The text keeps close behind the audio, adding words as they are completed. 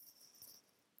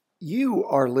You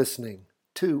are listening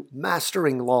to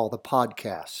Mastering Law, the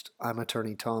podcast. I'm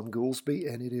attorney Tom Goolsby,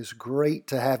 and it is great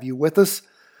to have you with us.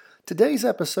 Today's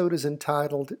episode is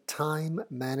entitled Time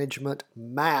Management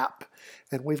Map,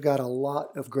 and we've got a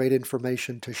lot of great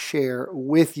information to share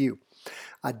with you.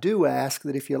 I do ask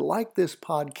that if you like this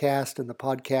podcast and the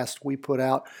podcast we put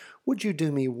out, would you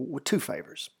do me two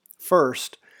favors?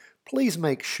 First, please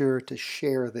make sure to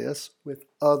share this with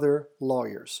other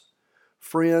lawyers.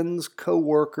 Friends,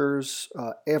 co-workers,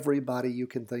 everybody you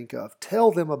can think of.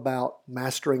 Tell them about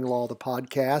Mastering Law, the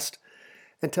podcast,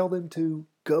 and tell them to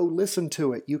go listen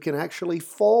to it. You can actually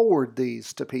forward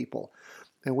these to people,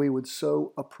 and we would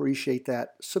so appreciate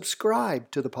that.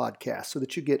 Subscribe to the podcast so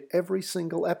that you get every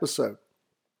single episode.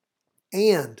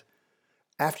 And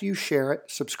after you share it,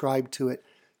 subscribe to it,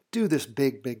 do this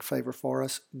big favor for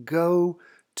us. Go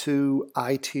to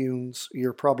iTunes.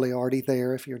 You're probably already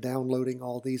there if you're downloading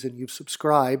all these and you've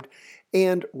subscribed,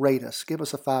 and rate us. Give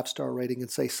us a 5-star rating and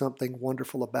say something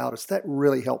wonderful about us. That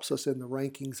really helps us in the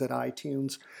rankings at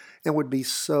iTunes and would be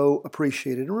so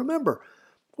appreciated. And remember,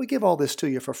 we give all this to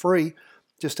you for free,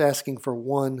 just asking for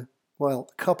a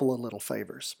couple of little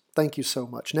favors. Thank you so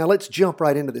much. Now let's jump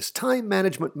right into this time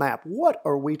management map. What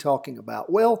are we talking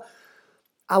about? Well,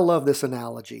 I love this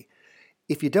analogy.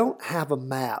 If you don't have a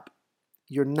map,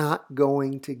 you're not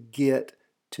going to get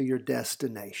to your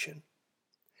destination.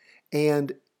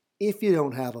 And if you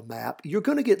don't have a map, you're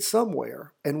going to get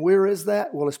somewhere. And where is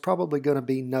that? Well, it's probably going to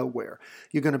be nowhere.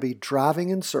 You're going to be driving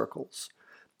in circles.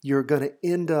 You're going to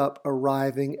end up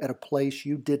arriving at a place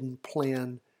you didn't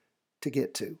plan to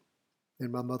get to.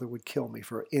 And my mother would kill me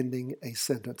for ending a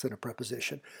sentence in a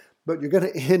preposition. But you're going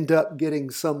to end up getting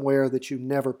somewhere that you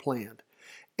never planned.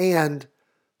 And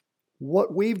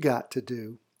what we've got to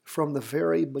do from the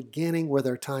very beginning with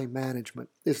our time management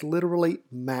is literally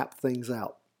map things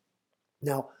out.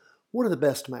 Now, what are the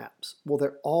best maps? Well,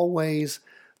 they're always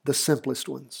the simplest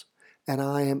ones. And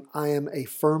I am a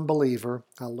firm believer.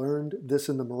 I learned this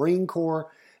in the Marine Corps.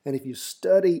 And if you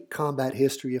study combat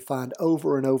history, you find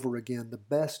over and over again the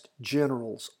best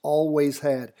generals always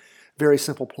had very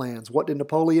simple plans. What did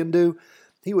Napoleon do?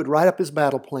 He would write up his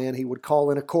battle plan. He would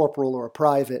call in a corporal or a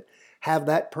private, have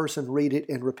that person read it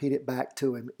and repeat it back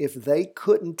to him. If they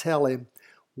couldn't tell him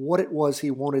what it was he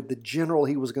wanted the general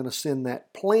he was going to send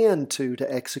that plan to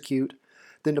execute,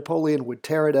 then Napoleon would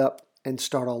tear it up and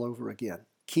start all over again.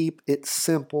 Keep it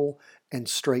simple and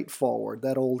straightforward.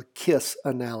 That old KISS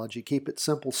analogy. Keep it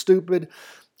simple, stupid.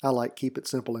 I like keep it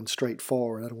simple and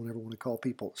straightforward. I don't ever want to call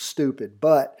people stupid,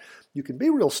 but you can be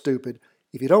real stupid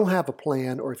if you don't have a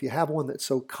plan, or if you have one that's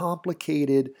so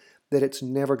complicated that it's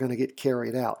never going to get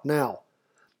carried out. Now,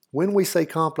 when we say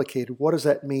complicated, what does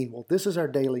that mean? Well, this is our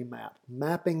daily map,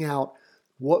 mapping out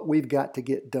what we've got to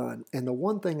get done. And the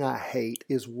one thing I hate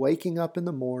is waking up in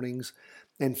the mornings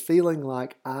and feeling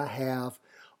like I have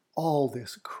all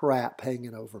this crap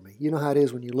hanging over me. You know how it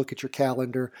is when you look at your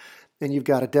calendar and you've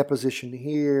got a deposition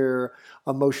here,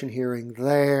 a motion hearing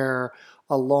there,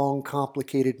 a long,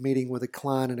 complicated meeting with a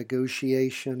client, a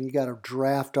negotiation. You got to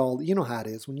draft all, you know how it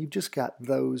is when you've just got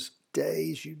those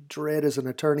days you dread as an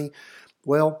attorney.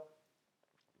 Well,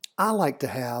 I like to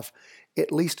have,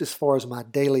 at least as far as my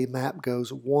daily map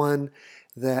goes, one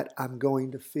that I'm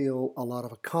going to feel a lot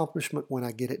of accomplishment when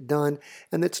I get it done,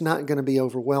 and it's not going to be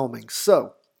overwhelming.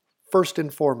 So, first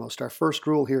and foremost, our first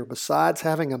rule here, besides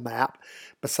having a map,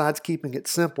 besides keeping it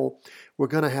simple, we're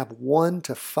going to have 1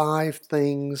 to 5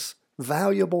 things,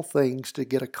 valuable things to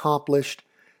get accomplished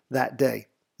that day.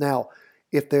 Now,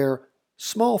 if they're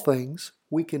small things,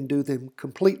 we can do them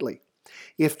completely.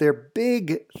 If they're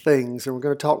big things, and we're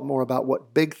going to talk more about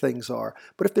what big things are,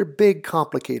 but if they're big,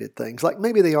 complicated things, like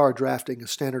maybe they are drafting a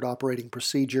standard operating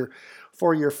procedure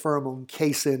for your firm on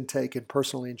case intake and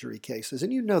personal injury cases,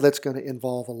 and you know that's going to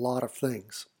involve a lot of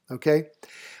things, okay?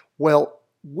 Well,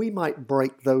 we might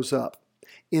break those up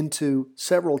into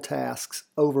several tasks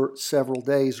over several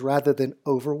days rather than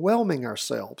overwhelming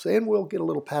ourselves, and we'll get a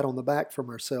little pat on the back from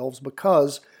ourselves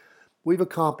because we've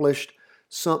accomplished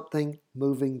something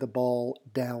moving the ball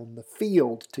down the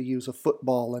field, to use a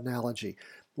football analogy.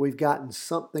 We've gotten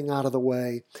something out of the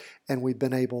way and we've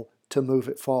been able to move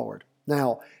it forward.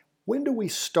 Now, when do we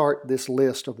start this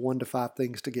list of 1 to 5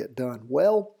 things to get done?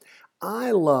 Well,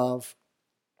 I love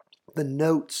the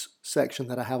notes section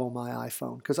that I have on my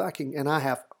iPhone because I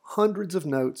have hundreds of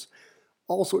notes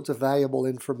all sorts of valuable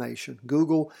information.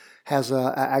 Google has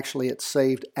actually it's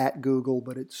saved at Google,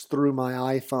 but it's through my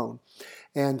iPhone.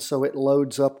 And so it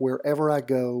loads up wherever I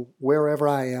go, wherever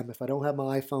I am. If I don't have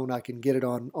my iPhone, I can get it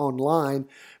online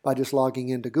by just logging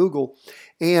into Google.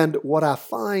 And what I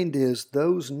find is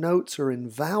those notes are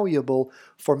invaluable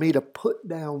for me to put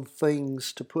down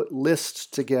things, to put lists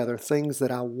together, things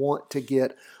that I want to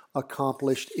get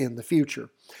accomplished in the future.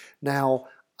 Now,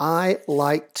 I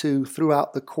like to,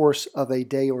 throughout the course of a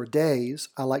day or days,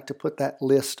 I like to put that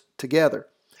list together,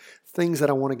 things that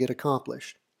I want to get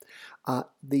accomplished.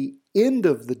 The end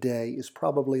of the day is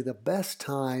probably the best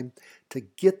time to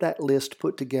get that list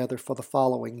put together for the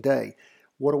following day.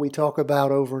 What do we talk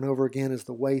about over and over again is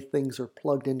the way things are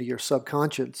plugged into your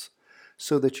subconscious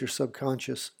so that your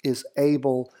subconscious is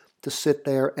able to sit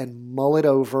there and mull it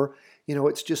over.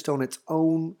 It's just on its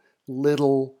own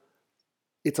little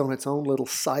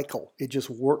cycle. It just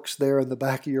works there in the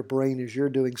back of your brain as you're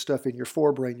doing stuff in your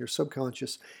forebrain. Your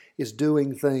subconscious is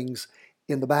doing things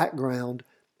in the background,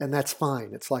 and that's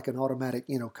fine. It's like an automatic,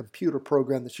 computer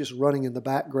program that's just running in the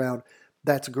background.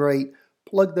 That's great.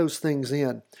 Plug those things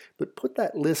in, but put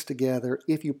that list together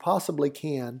if you possibly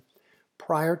can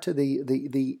prior to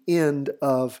the end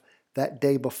of that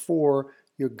day before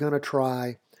you're going to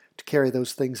try to carry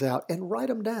those things out, and write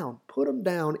them down. Put them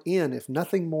down in, if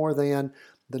nothing more than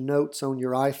the notes on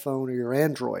your iPhone or your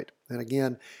Android. And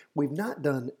again, we've not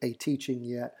done a teaching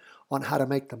yet on how to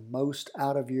make the most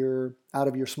out of your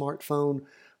smartphone,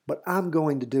 but I'm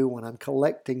going to do one. I'm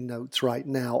collecting notes right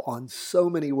now on so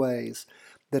many ways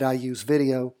that I use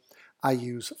video, I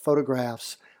use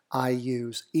photographs, I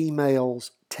use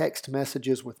emails, text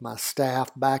messages with my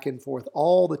staff, back and forth,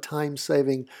 all the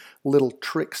time-saving little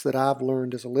tricks that I've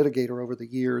learned as a litigator over the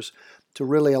years to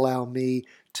really allow me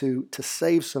to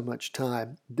save so much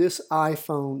time. This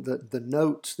iPhone, the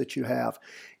notes that you have,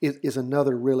 is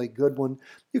another really good one.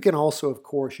 You can also, of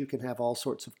course, you can have all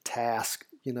sorts of tasks,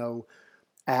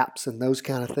 apps and those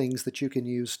kind of things that you can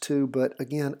use too. But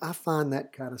again, I find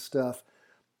that kind of stuff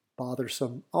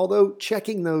bothersome. Although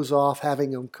checking those off,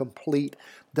 having them complete,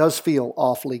 does feel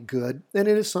awfully good, and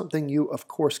it is something you, of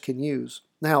course, can use.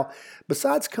 Now,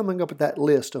 besides coming up with that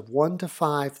list of 1 to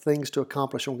 5 things to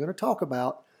accomplish, I'm going to talk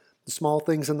about the small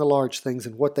things and the large things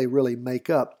and what they really make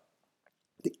up.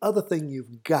 The other thing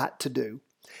you've got to do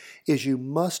is you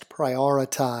must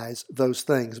prioritize those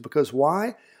things, because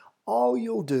why? All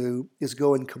you'll do is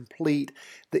go and complete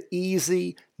the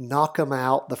easy, knock them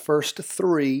out, the first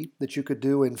 3 that you could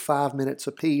do in 5 minutes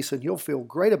apiece, and you'll feel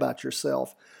great about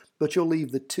yourself, but you'll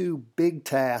leave the 2 big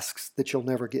tasks that you'll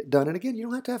never get done. And again, you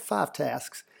don't have to have 5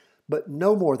 tasks, but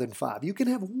no more than 5. You can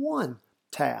have 1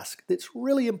 task that's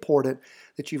really important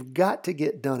that you've got to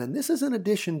get done. And this is in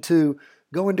addition to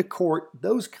going to court,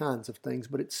 those kinds of things,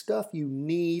 but it's stuff you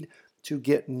need to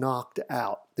get knocked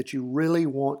out that you really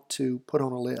want to put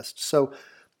on a list. So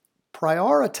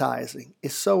prioritizing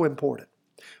is so important.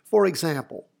 For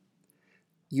example,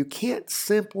 you can't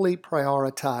simply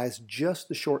prioritize just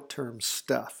the short-term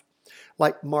stuff,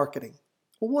 like marketing.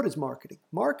 Well, what is marketing?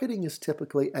 Marketing is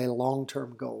typically a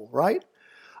long-term goal, right?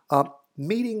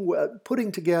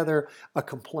 Putting together a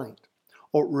complaint,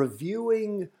 or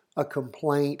reviewing a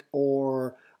complaint,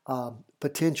 or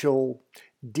potential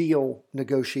deal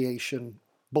negotiation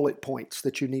bullet points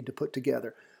that you need to put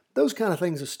together. Those kind of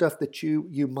things are stuff that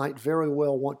you might very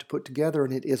well want to put together,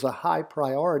 and it is a high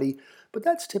priority, but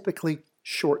that's typically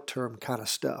short-term kind of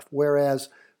stuff. Whereas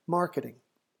marketing,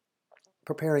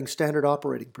 preparing standard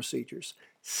operating procedures,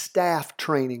 staff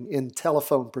training in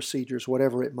telephone procedures,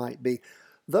 whatever it might be,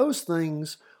 those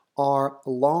things are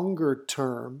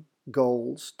longer-term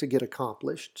goals to get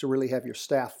accomplished, to really have your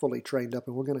staff fully trained up.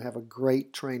 And we're going to have a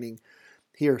great training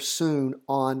here soon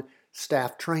on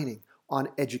staff training, on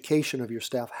education of your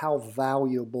staff, how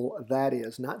valuable that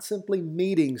is. Not simply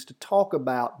meetings to talk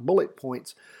about bullet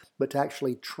points, but to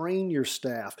actually train your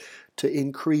staff to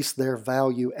increase their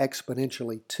value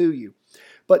exponentially to you.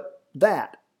 But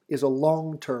that is a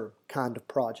long-term kind of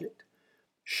project.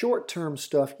 Short-term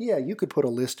stuff, yeah, you could put a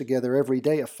list together every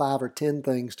day of 5 or 10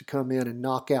 things to come in and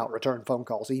knock out, return phone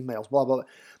calls, emails, blah, blah, blah.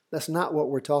 That's not what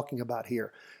we're talking about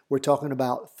here. We're talking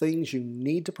about things you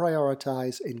need to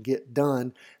prioritize and get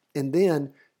done, and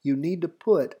then you need to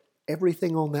put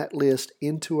everything on that list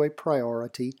into a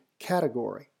priority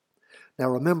category. Now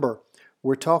remember,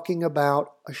 we're talking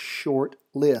about a short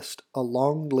list. A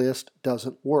long list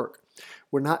doesn't work.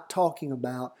 We're not talking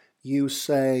about you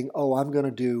saying, oh, I'm going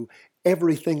to do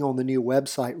everything on the new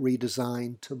website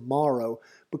redesign tomorrow,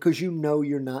 because you know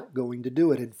you're not going to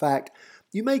do it. In fact,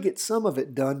 You may get some of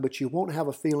it done, but you won't have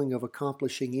a feeling of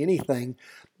accomplishing anything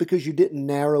because you didn't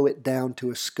narrow it down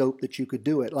to a scope that you could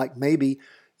do it. Like maybe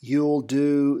you'll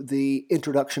do the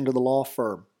introduction to the law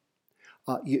firm,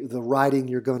 the writing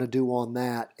you're going to do on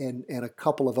that, and a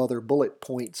couple of other bullet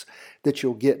points that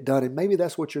you'll get done. And maybe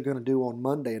that's what you're going to do on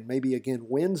Monday. And maybe again,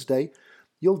 Wednesday,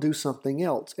 you'll do something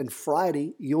else. And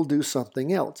Friday, you'll do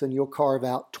something else. And you'll carve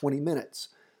out 20 minutes,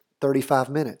 35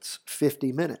 minutes,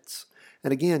 50 minutes.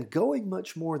 And again, going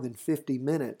much more than 50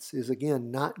 minutes is,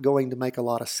 again, not going to make a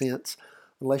lot of sense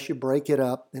unless you break it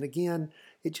up. And again,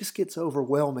 it just gets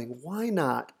overwhelming. Why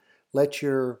not let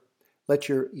your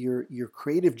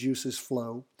creative juices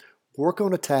flow, work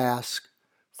on a task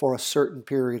for a certain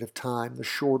period of time? The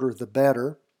shorter, the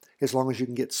better, as long as you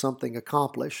can get something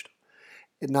accomplished.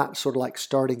 And not sort of like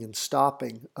starting and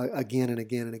stopping again and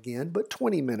again and again, but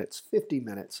 20 minutes, 50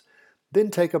 minutes. Then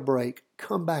take a break,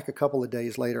 come back a couple of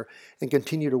days later, and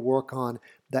continue to work on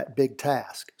that big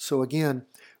task. So again,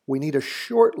 we need a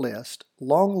short list.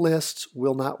 Long lists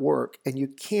will not work, and you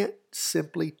can't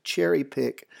simply cherry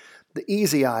pick the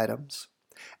easy items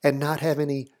and not have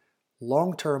any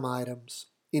long-term items,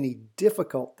 any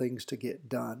difficult things to get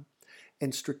done,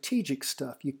 and strategic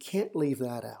stuff. You can't leave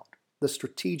that out, the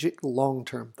strategic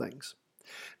long-term things.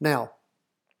 Now,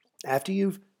 after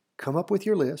you've come up with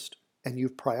your list, and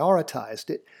you've prioritized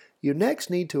it, you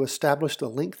next need to establish the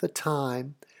length of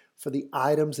time for the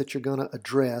items that you're going to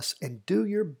address and do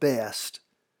your best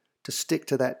to stick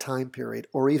to that time period,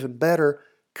 or even better,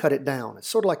 cut it down. It's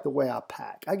sort of like the way I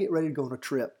pack. I get ready to go on a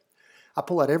trip. I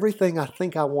pull out everything I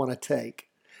think I want to take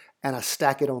and I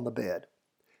stack it on the bed.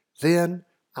 Then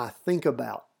I think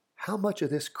about how much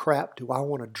of this crap do I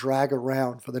want to drag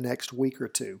around for the next week or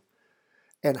two?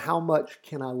 And how much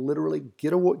can I literally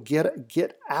get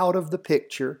out of the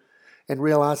picture and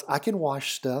realize I can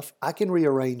wash stuff, I can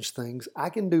rearrange things, I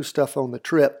can do stuff on the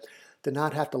trip to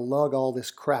not have to lug all this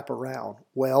crap around.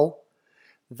 Well,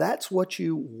 that's what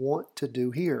you want to do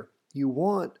here. You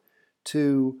want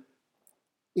to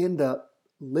end up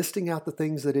listing out the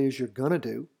things that it is you're going to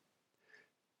do,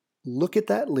 look at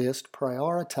that list,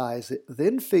 prioritize it,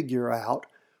 then figure out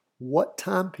what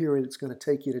time period it's going to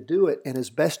take you to do it, and as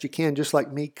best you can, just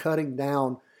like me cutting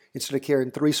down, instead of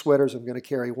carrying 3 sweaters, I'm going to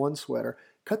carry 1 sweater,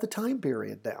 cut the time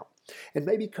period down, and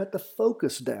maybe cut the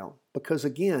focus down, because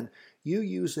again, you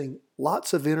using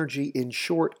lots of energy in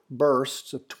short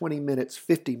bursts of 20 minutes,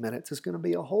 50 minutes is going to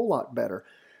be a whole lot better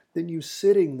than you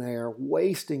sitting there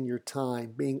wasting your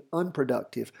time, being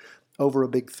unproductive over a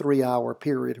big 3-hour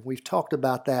period. And we've talked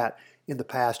about that in the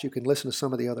past. You can listen to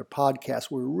some of the other podcasts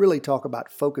where we really talk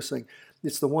about focusing.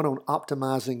 It's the one on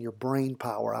optimizing your brain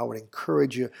power. I would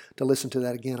encourage you to listen to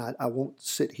that again. I won't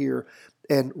sit here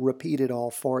and repeat it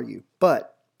all for you.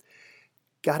 But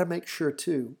got to make sure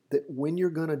too that when you're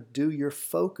going to do your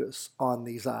focus on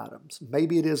these items,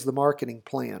 maybe it is the marketing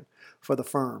plan for the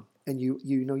firm, and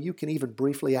you can even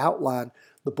briefly outline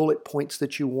the bullet points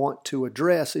that you want to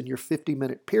address in your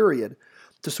 50-minute period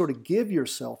to sort of give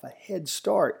yourself a head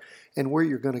start and where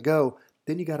you're going to go.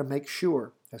 Then you got to make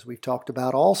sure, as we've talked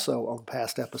about also on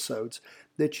past episodes,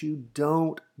 that you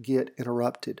don't get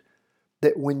interrupted.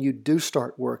 That when you do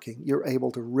start working, you're able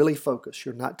to really focus.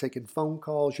 You're not taking phone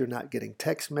calls, you're not getting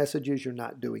text messages, you're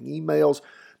not doing emails.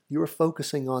 You're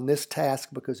focusing on this task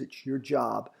because it's your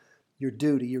job, your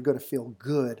duty. You're going to feel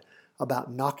good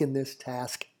about knocking this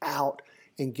task out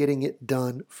and getting it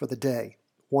done for the day,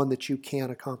 one that you can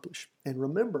accomplish. And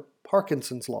remember,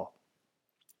 Parkinson's Law.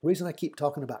 The reason I keep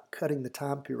talking about cutting the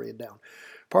time period down,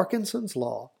 Parkinson's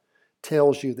Law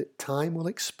tells you that time will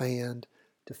expand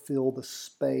to fill the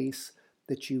space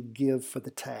that you give for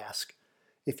the task.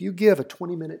 If you give a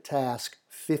 20-minute task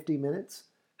 50 minutes,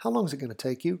 how long is it going to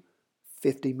take you?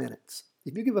 50 minutes.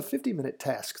 If you give a 50-minute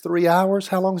task 3 hours,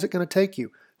 how long is it going to take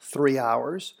you? 3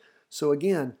 hours. So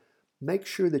again, make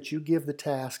sure that you give the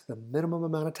task the minimum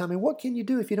amount of time. And what can you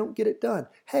do if you don't get it done?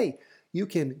 Hey, you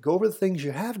can go over the things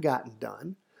you have gotten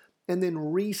done and then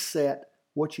reset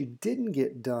what you didn't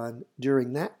get done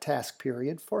during that task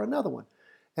period for another one.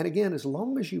 And again, as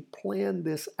long as you plan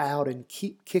this out and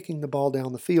keep kicking the ball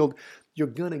down the field, you're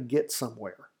going to get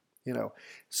somewhere,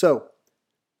 So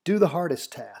do the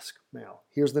hardest task. Now,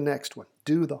 here's the next one.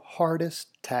 Do the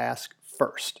hardest task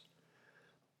first.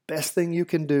 Best thing you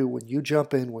can do when you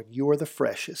jump in, when you are the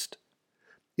freshest,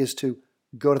 is to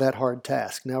go to that hard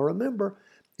task. Now, remember,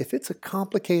 if it's a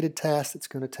complicated task that's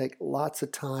going to take lots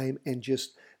of time and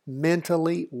just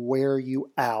mentally wear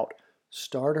you out,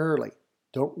 start early.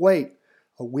 Don't wait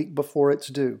a week before it's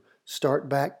due. Start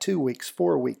back 2 weeks,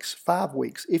 4 weeks, 5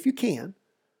 weeks, if you can,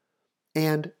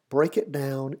 and break it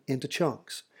down into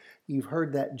chunks. You've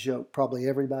heard that joke, probably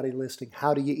everybody listening.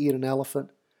 How do you eat an elephant?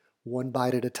 One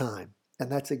bite at a time. And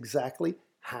that's exactly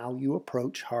how you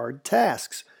approach hard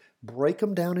tasks. Break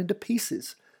them down into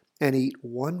pieces and eat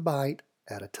one bite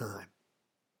at a time.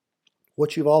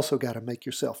 What you've also got to make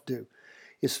yourself do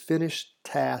is finish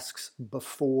tasks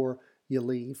before you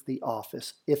leave the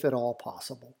office, if at all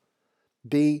possible.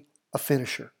 Be a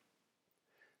finisher.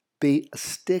 Be a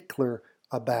stickler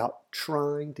about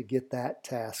trying to get that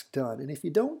task done. And if you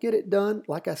don't get it done,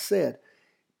 like I said,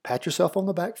 pat yourself on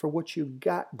the back for what you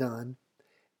got done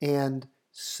and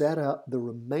set up the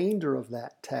remainder of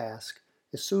that task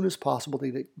as soon as possible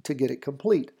to get it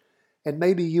complete. And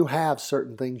maybe you have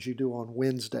certain things you do on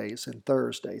Wednesdays and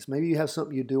Thursdays. Maybe you have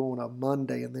something you do on a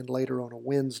Monday and then later on a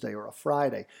Wednesday or a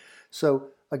Friday.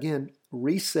 So again,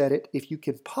 reset it. If you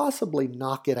can possibly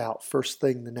knock it out first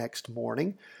thing the next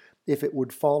morning, if it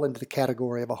would fall into the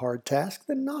category of a hard task,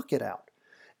 then knock it out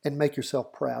and make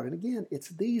yourself proud. And again, it's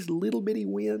these little bitty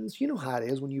wins. You know how it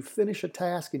is when you finish a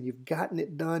task and you've gotten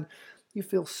it done, you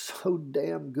feel so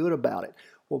damn good about it.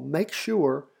 Well, make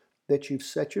sure that you've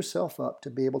set yourself up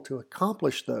to be able to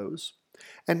accomplish those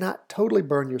and not totally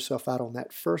burn yourself out on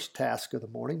that first task of the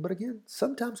morning. But again,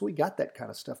 sometimes we got that kind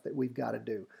of stuff that we've got to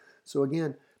do. So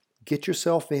again, get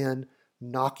yourself in,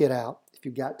 knock it out. If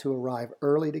you've got to arrive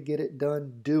early to get it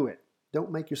done, do it.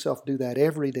 Don't make yourself do that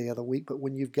every day of the week, but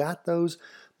when you've got those,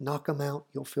 knock them out.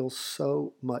 You'll feel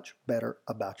so much better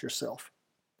about yourself.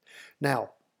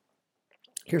 Now,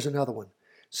 here's another one.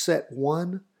 Set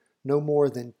one, no more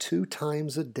than 2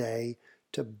 times a day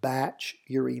to batch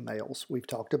your emails. We've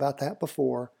talked about that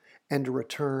before, and to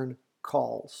return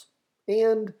calls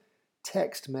and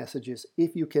text messages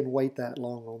if you can wait that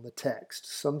long on the text.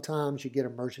 Sometimes you get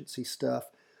emergency stuff.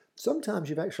 Sometimes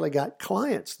you've actually got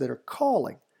clients that are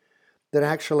calling that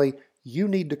actually you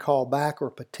need to call back, or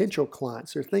potential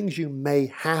clients, or things you may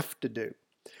have to do.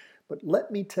 But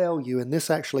let me tell you, and this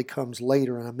actually comes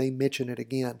later, and I may mention it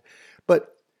again,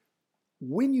 but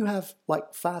when you have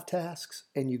like 5 tasks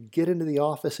and you get into the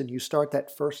office and you start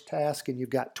that first task and you've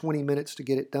got 20 minutes to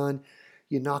get it done,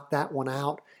 you knock that one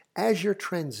out. As you're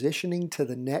transitioning to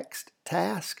the next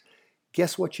task,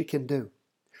 guess what you can do?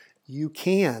 You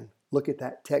can look at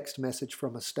that text message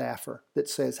from a staffer that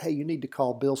says, hey, you need to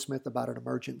call Bill Smith about an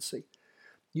emergency.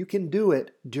 You can do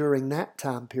it during that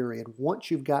time period.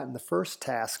 Once you've gotten the first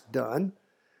task done,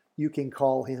 you can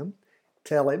call him,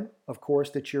 tell him, of course,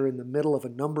 that you're in the middle of a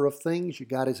number of things. You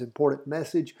got his important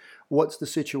message. What's the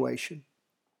situation?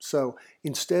 So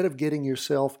instead of getting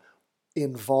yourself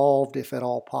involved, if at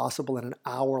all possible, in an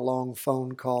hour-long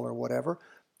phone call or whatever,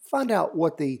 find out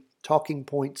what the talking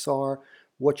points are,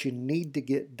 what you need to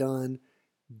get done,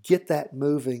 get that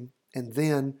moving, and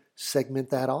then segment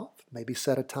that off. Maybe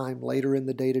set a time later in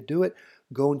the day to do it,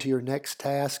 go into your next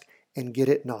task, and get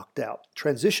it knocked out.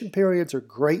 Transition periods are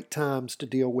great times to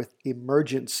deal with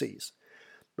emergencies.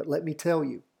 But let me tell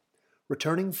you,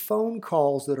 returning phone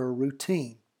calls that are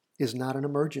routine is not an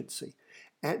emergency.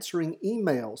 Answering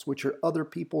emails, which are other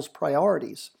people's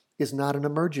priorities, is not an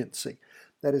emergency.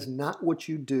 That is not what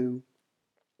you do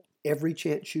every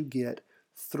chance you get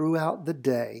throughout the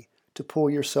day to pull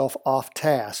yourself off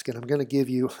task. And I'm going to give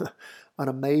you an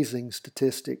amazing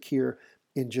statistic here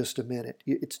in just a minute.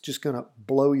 It's just going to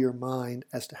blow your mind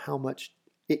as to how much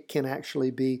it can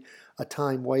actually be a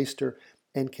time waster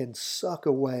and can suck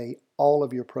away all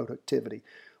of your productivity.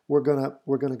 We're going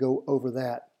to go over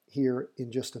that here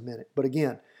in just a minute. But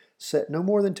again, set no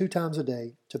more than 2 times a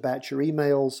day to batch your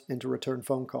emails and to return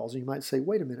phone calls. And you might say,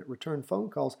 wait a minute, return phone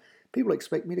calls? People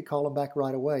expect me to call them back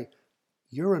right away.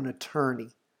 You're an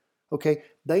attorney, okay?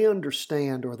 They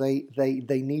understand, or they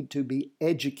need to be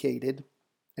educated,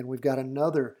 and we've got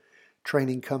another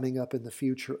training coming up in the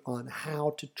future on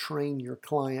how to train your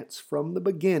clients from the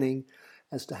beginning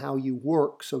as to how you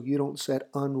work so you don't set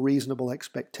unreasonable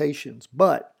expectations.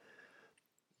 But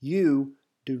you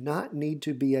do not need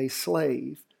to be a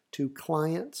slave to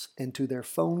clients and to their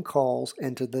phone calls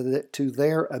and to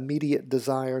their immediate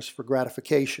desires for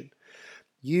gratification.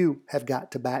 You have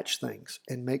got to batch things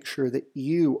and make sure that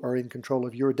you are in control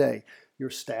of your day. Your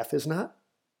staff is not.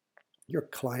 Your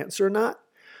clients are not.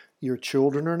 Your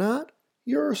children are not.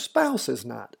 Your spouse is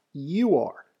not. You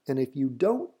are. And if you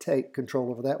don't take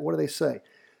control over that, what do they say?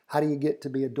 How do you get to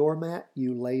be a doormat?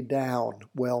 You lay down.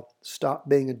 Well, stop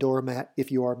being a doormat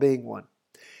if you are being one.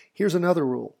 Here's another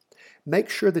rule. Make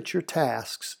sure that your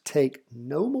tasks take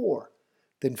no more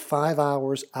than 5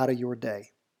 hours out of your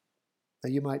day. Now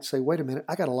you might say, wait a minute,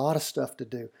 I got a lot of stuff to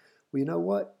do. Well, you know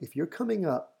what? If you're coming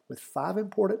up with 5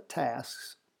 important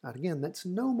tasks, and again, that's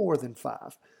no more than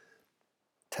 5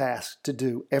 tasks to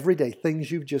do every day,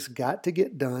 things you've just got to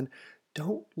get done,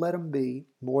 Don't let them be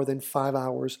more than 5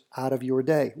 hours out of your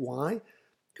day. Why?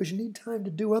 Because you need time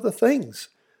to do other things.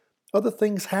 Other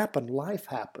things happen, life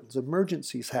happens,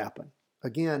 emergencies happen.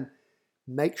 Again,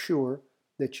 make sure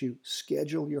that you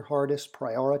schedule your hardest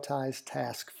prioritized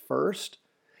task first,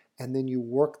 and then you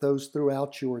work those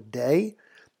throughout your day,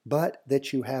 but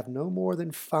that you have no more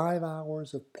than 5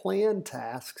 hours of planned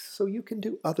tasks so you can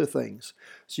do other things,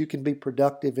 so you can be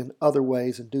productive in other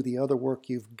ways and do the other work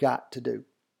you've got to do.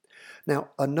 Now,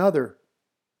 another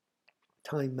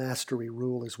time mastery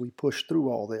rule as we push through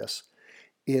all this,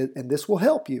 and this will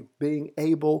help you being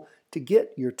able to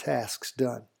get your tasks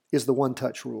done, is the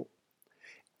one-touch rule.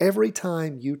 Every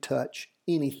time you touch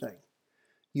anything,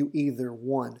 you either,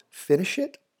 one, finish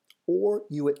it, or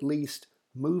you at least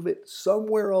move it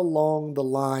somewhere along the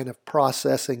line of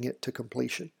processing it to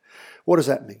completion. What does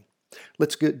that mean?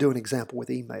 Let's do an example with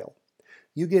email.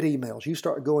 You get emails. You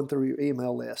start going through your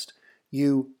email list.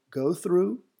 You go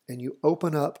through and you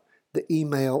open up the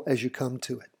email as you come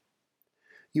to it.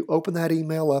 You open that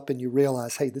email up and you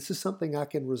realize, hey, this is something I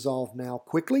can resolve now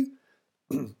quickly.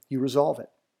 You resolve it.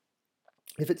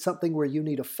 If it's something where you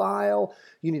need a file,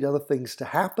 you need other things to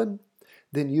happen,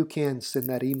 then you can send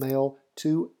that email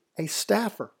to a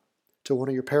staffer, to one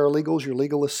of your paralegals, your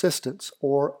legal assistants,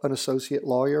 or an associate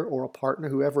lawyer or a partner,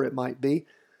 whoever it might be.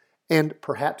 And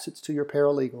perhaps it's to your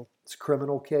paralegal. It's a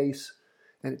criminal case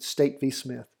and it's State v.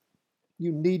 Smith.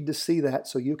 You need to see that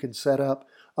so you can set up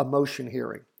a motion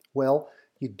hearing. Well,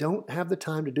 you don't have the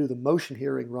time to do the motion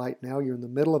hearing right now. You're in the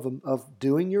middle of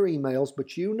doing your emails,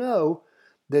 but you know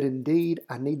that indeed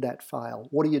I need that file.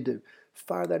 What do?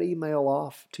 Fire that email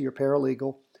off to your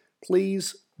paralegal.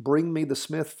 Please bring me the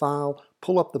Smith file,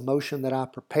 pull up the motion that I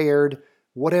prepared,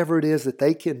 whatever it is that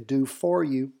they can do for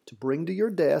you to bring to your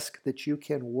desk that you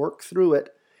can work through it,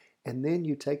 and then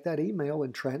you take that email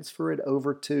and transfer it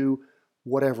over to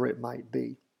whatever it might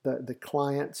be. The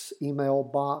client's email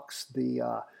box,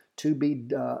 the to be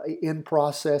in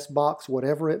process box,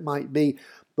 whatever it might be,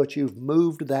 but you've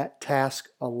moved that task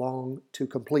along to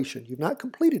completion. You've not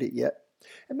completed it yet,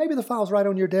 and maybe the file's right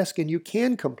on your desk and you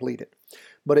can complete it,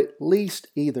 but at least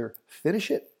either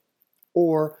finish it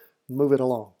or move it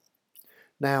along.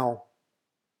 Now,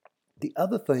 the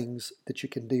other things that you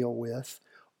can deal with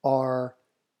are,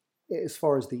 as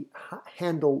far as the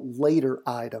handle later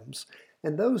items,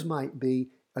 and those might be,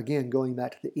 again, going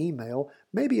back to the email,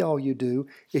 maybe all you do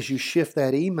is you shift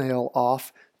that email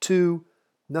off to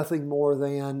nothing more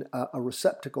than a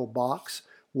receptacle box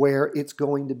where it's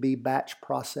going to be batch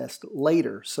processed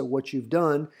later. So what you've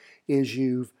done is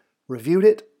you've reviewed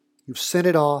it, you've sent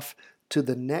it off to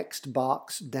the next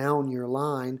box down your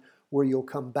line where you'll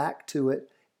come back to it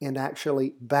and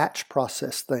actually batch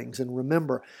process things. And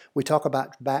remember, we talk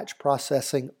about batch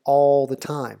processing all the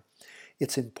time.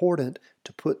 It's important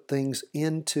to put things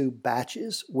into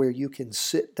batches where you can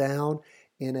sit down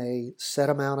in a set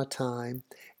amount of time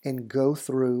and go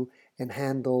through and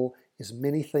handle as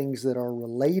many things that are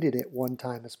related at one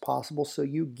time as possible, so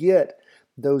you get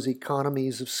those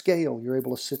economies of scale. You're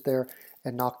able to sit there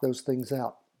and knock those things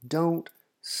out. Don't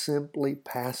simply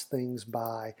pass things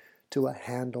by to a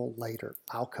handle later.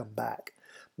 I'll come back.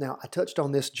 Now, I touched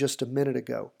on this just a minute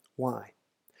ago. Why?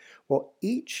 Well,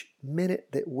 each minute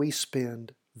that we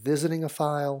spend visiting a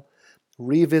file,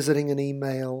 revisiting an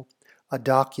email, a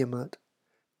document,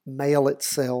 mail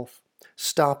itself,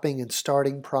 stopping and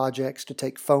starting projects to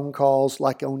take phone calls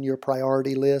like on your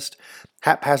priority list,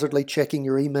 haphazardly checking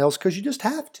your emails because you just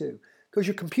have to, because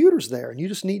your computer's there and you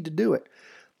just need to do it.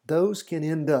 Those can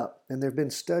end up, and there have been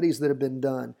studies that have been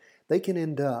done, they can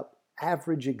end up,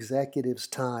 average executive's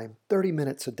time, 30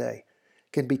 minutes a day,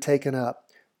 can be taken up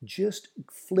just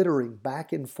flittering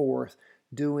back and forth,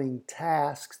 doing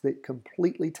tasks that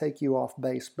completely take you off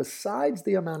base, besides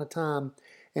the amount of time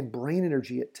and brain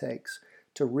energy it takes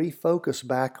to refocus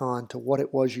back on to what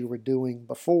it was you were doing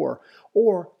before.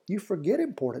 Or you forget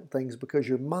important things because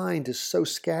your mind is so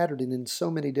scattered and in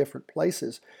so many different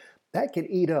places. That can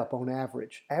eat up on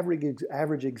average.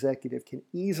 Average executive can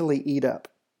easily eat up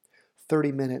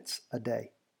 30 minutes a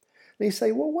day. Now you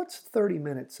say, well, what's 30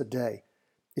 minutes a day?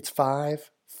 It's 5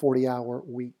 40-hour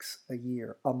weeks a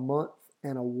year, a month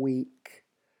and a week.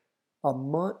 A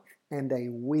month and a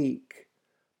week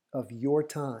of your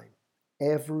time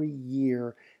every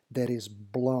year that is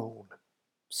blown.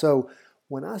 So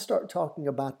when I start talking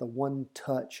about the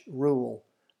one-touch rule,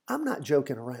 I'm not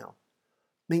joking around.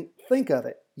 I mean, think of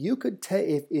it. You could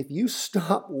take, if you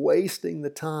stop wasting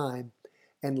the time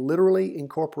and literally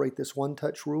incorporate this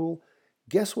one-touch rule,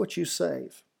 guess what you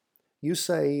save? You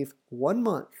save 1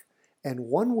 month and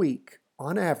 1 week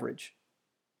on average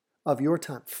of your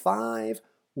time. 5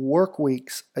 work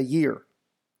weeks a year.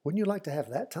 Wouldn't you like to have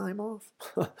that time off?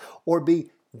 Or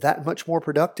be that much more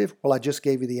productive? Well, I just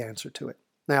gave you the answer to it.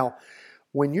 Now,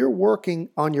 when you're working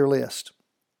on your list,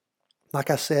 like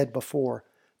I said before,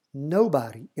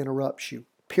 nobody interrupts you,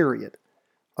 period,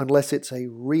 unless it's a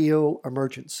real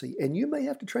emergency. And you may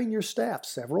have to train your staff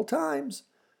several times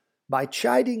by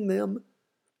chiding them,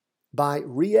 by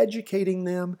re-educating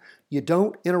them. You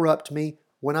don't interrupt me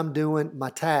when I'm doing my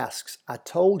tasks. I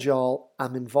told y'all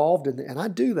I'm involved in it, and I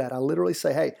do that. I literally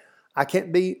say, hey, I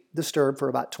can't be disturbed for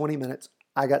about 20 minutes.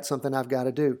 I got something I've got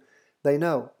to do. They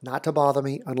know not to bother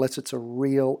me unless it's a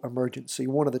real emergency.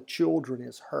 One of the children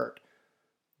is hurt.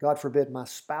 God forbid my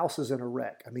spouse is in a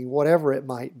wreck. I mean, whatever it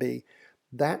might be.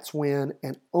 That's when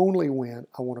and only when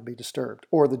I want to be disturbed.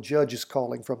 Or the judge is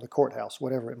calling from the courthouse,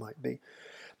 whatever it might be.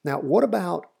 Now, what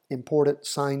about important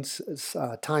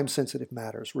time-sensitive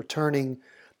matters? Returning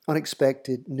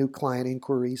unexpected new client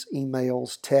inquiries,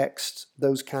 emails, texts,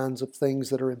 those kinds of things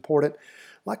that are important.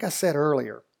 Like I said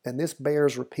earlier, and this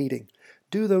bears repeating,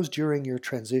 do those during your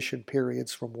transition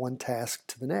periods from one task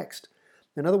to the next.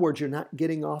 In other words, you're not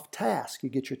getting off task. You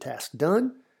get your task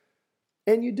done,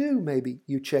 and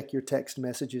you check your text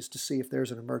messages to see if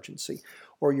there's an emergency.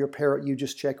 Or you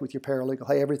just check with your paralegal,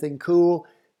 hey, everything cool?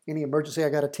 Any emergency I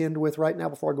got to tend with right now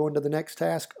before I go into the next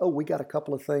task? Oh, we got a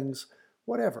couple of things,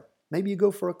 whatever. Maybe you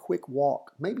go for a quick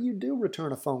walk. Maybe you do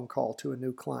return a phone call to a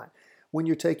new client when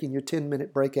you're taking your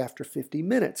 10-minute break after 50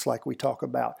 minutes like we talk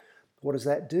about. What does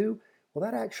that do? Well,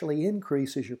 that actually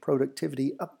increases your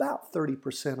productivity about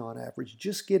 30% on average.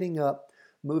 Just getting up,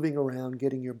 moving around,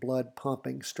 getting your blood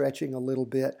pumping, stretching a little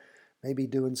bit, maybe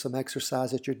doing some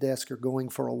exercise at your desk or going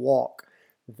for a walk.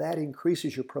 That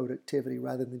increases your productivity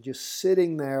rather than just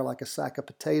sitting there like a sack of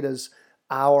potatoes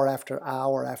hour after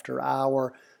hour after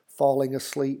hour, falling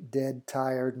asleep, dead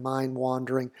tired, mind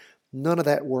wandering. None of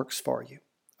that works for you.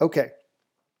 Okay,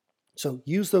 so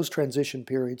use those transition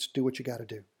periods, do what you got to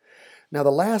do. Now,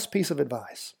 the last piece of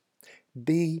advice,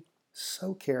 be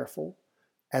so careful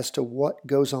as to what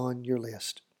goes on your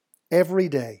list. Every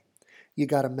day, you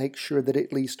got to make sure that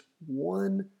at least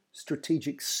one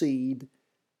strategic seed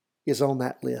is on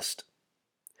that list.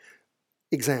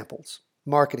 Examples: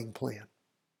 marketing plan,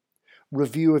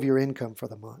 review of your income for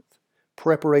the month,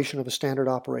 preparation of a standard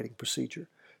operating procedure,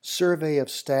 survey of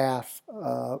staff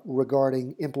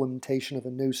regarding implementation of a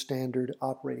new standard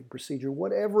operating procedure,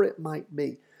 whatever it might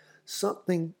be.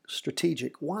 Something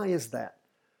strategic. Why is that?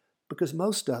 Because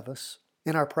most of us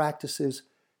in our practices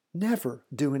never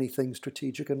do anything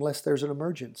strategic unless there's an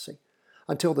emergency.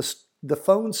 Until the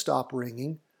phones stop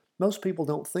ringing, most people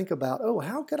don't think about, oh,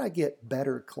 how could I get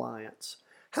better clients?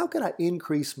 How could I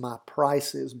increase my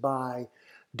prices by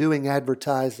doing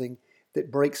advertising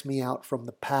that breaks me out from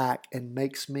the pack and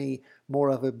makes me more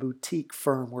of a boutique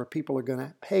firm where people are going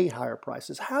to pay higher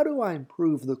prices? How do I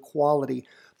improve the quality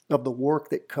of the work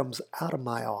that comes out of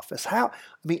my office? On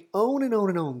and on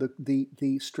and on.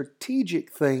 The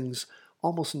strategic things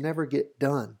almost never get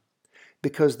done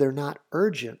because they're not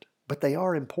urgent, but they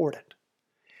are important.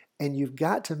 And you've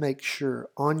got to make sure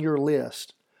on your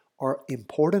list are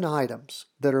important items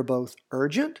that are both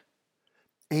urgent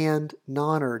and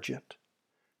non-urgent,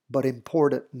 but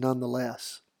important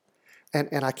nonetheless.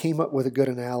 And I came up with a good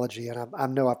analogy, and I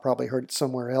know I probably heard it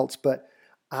somewhere else, but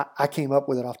I came up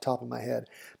with it off the top of my head.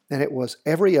 And it was,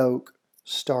 every oak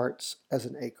starts as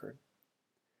an acorn.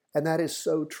 And that is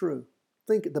so true.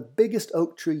 Think the biggest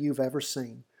oak tree you've ever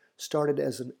seen started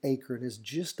as an acorn, is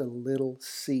just a little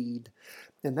seed.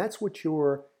 And that's what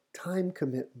your time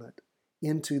commitment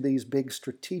into these big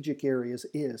strategic areas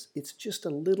is. It's just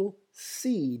a little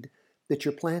seed that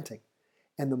you're planting.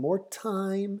 And the more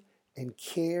time and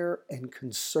care and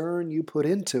concern you put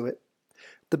into it,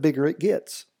 the bigger it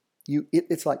gets.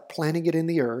 It's like planting it in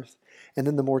the earth, and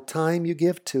then the more time you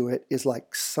give to it is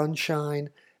like sunshine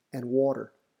and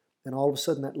water. And all of a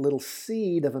sudden that little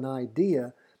seed of an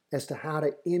idea as to how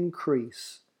to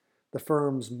increase the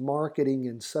firm's marketing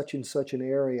in such and such an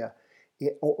area,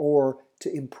 or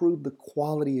to improve the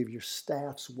quality of your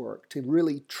staff's work, to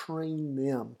really train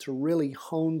them, to really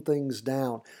hone things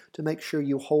down, to make sure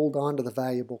you hold on to the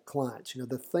valuable clients.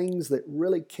 The things that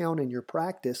really count in your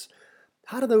practice,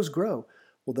 how do those grow?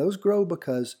 Well, those grow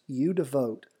because you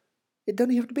devote, it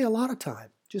doesn't have to be a lot of time,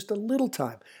 just a little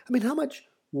time. How much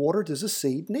water does a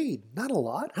seed need? Not a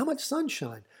lot. How much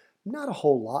sunshine? Not a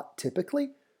whole lot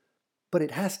typically, but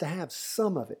it has to have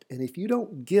some of it. And if you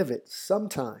don't give it some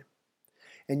time,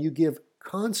 and you give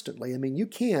constantly, you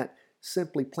can't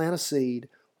simply plant a seed,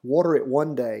 water it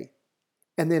one day,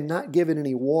 and then not give it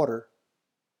any water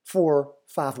for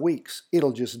 5 weeks.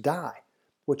 It'll just die.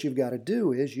 What you've got to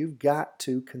do is you've got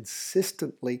to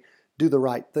consistently do the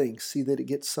right things. See that it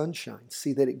gets sunshine.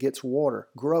 See that it gets water.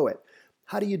 Grow it.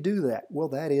 How do you do that? Well,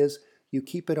 that is you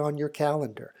keep it on your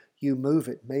calendar. You move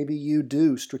it. Maybe you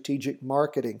do strategic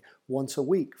marketing once a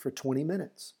week for 20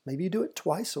 minutes. Maybe you do it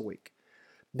twice a week.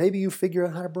 Maybe you figure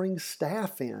out how to bring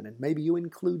staff in, and maybe you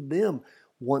include them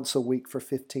once a week for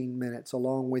 15 minutes,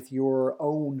 along with your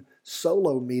own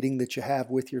solo meeting that you have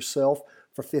with yourself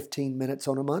for 15 minutes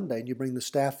on a Monday, and you bring the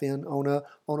staff in on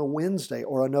a Wednesday,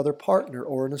 or another partner,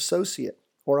 or an associate,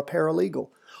 or a paralegal,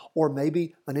 or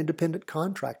maybe an independent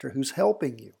contractor who's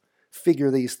helping you figure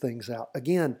these things out.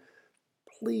 Again,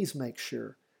 please make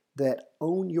sure that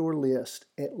on your list,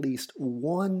 at least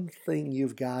one thing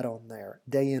you've got on there,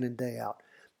 day in and day out,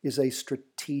 is a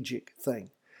strategic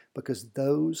thing, because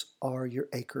those are your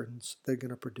acorns. They're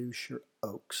going to produce your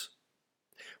oaks.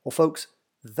 Well, folks,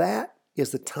 that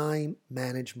is the time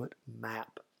management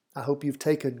map. I hope you've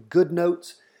taken good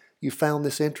notes. You found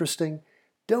this interesting.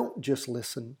 Don't just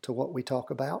listen to what we talk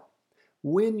about.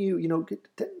 When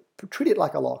treat it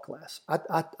like a law class.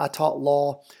 I taught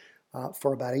law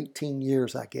for about 18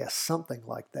 years, I guess, something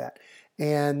like that.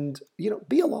 And,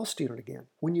 be a law student again.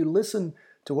 When you listen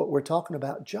to what we're talking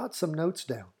about, jot some notes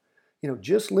down.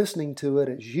 Just listening to it,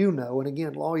 as you know, and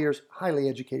again, lawyers, highly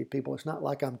educated people. It's not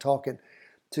like I'm talking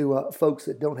to folks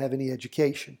that don't have any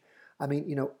education. I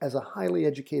mean, as a highly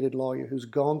educated lawyer who's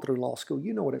gone through law school,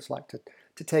 you know what it's like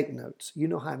to take notes. You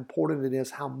know how important it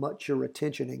is, how much your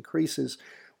retention increases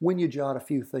when you jot a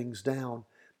few things down.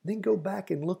 Then go back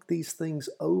and look these things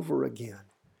over again.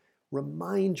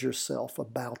 Remind yourself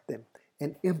about them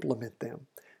and implement them,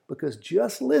 because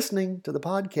just listening to the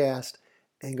podcast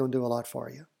ain't going to do a lot for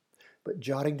you. But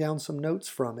jotting down some notes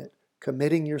from it,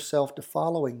 committing yourself to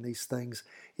following these things,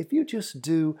 if you just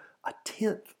do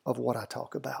 1/10 of what I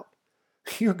talk about,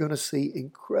 you're going to see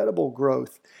incredible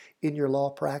growth in your law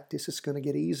practice. It's going to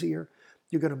get easier.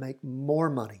 You're going to make more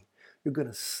money. You're going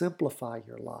to simplify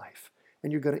your life,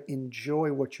 and you're going to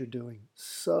enjoy what you're doing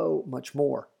so much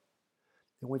more.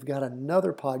 And we've got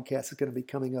another podcast that's going to be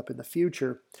coming up in the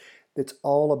future that's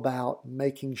all about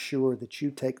making sure that you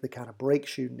take the kind of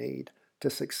breaks you need to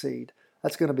succeed.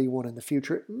 That's going to be one in the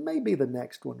future. It may be the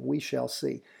next one. We shall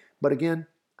see. But again,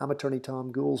 I'm Attorney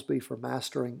Tom Goolsby for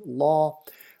Mastering Law.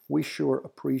 We sure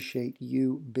appreciate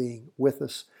you being with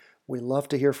us. We love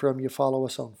to hear from you. Follow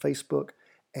us on Facebook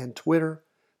and Twitter.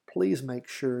 Please make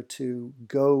sure to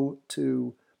go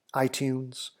to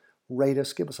iTunes, rate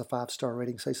us, give us a 5-star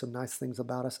rating, say some nice things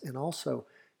about us, and also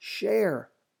share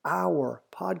our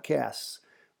podcasts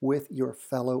with your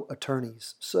fellow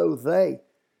attorneys so they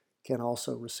can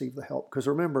also receive the help. Because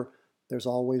remember, there's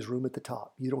always room at the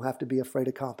top. You don't have to be afraid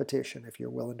of competition if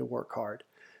you're willing to work hard.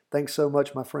 Thanks so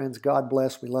much, my friends. God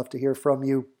bless. We love to hear from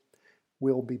you.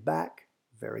 We'll be back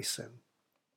very soon.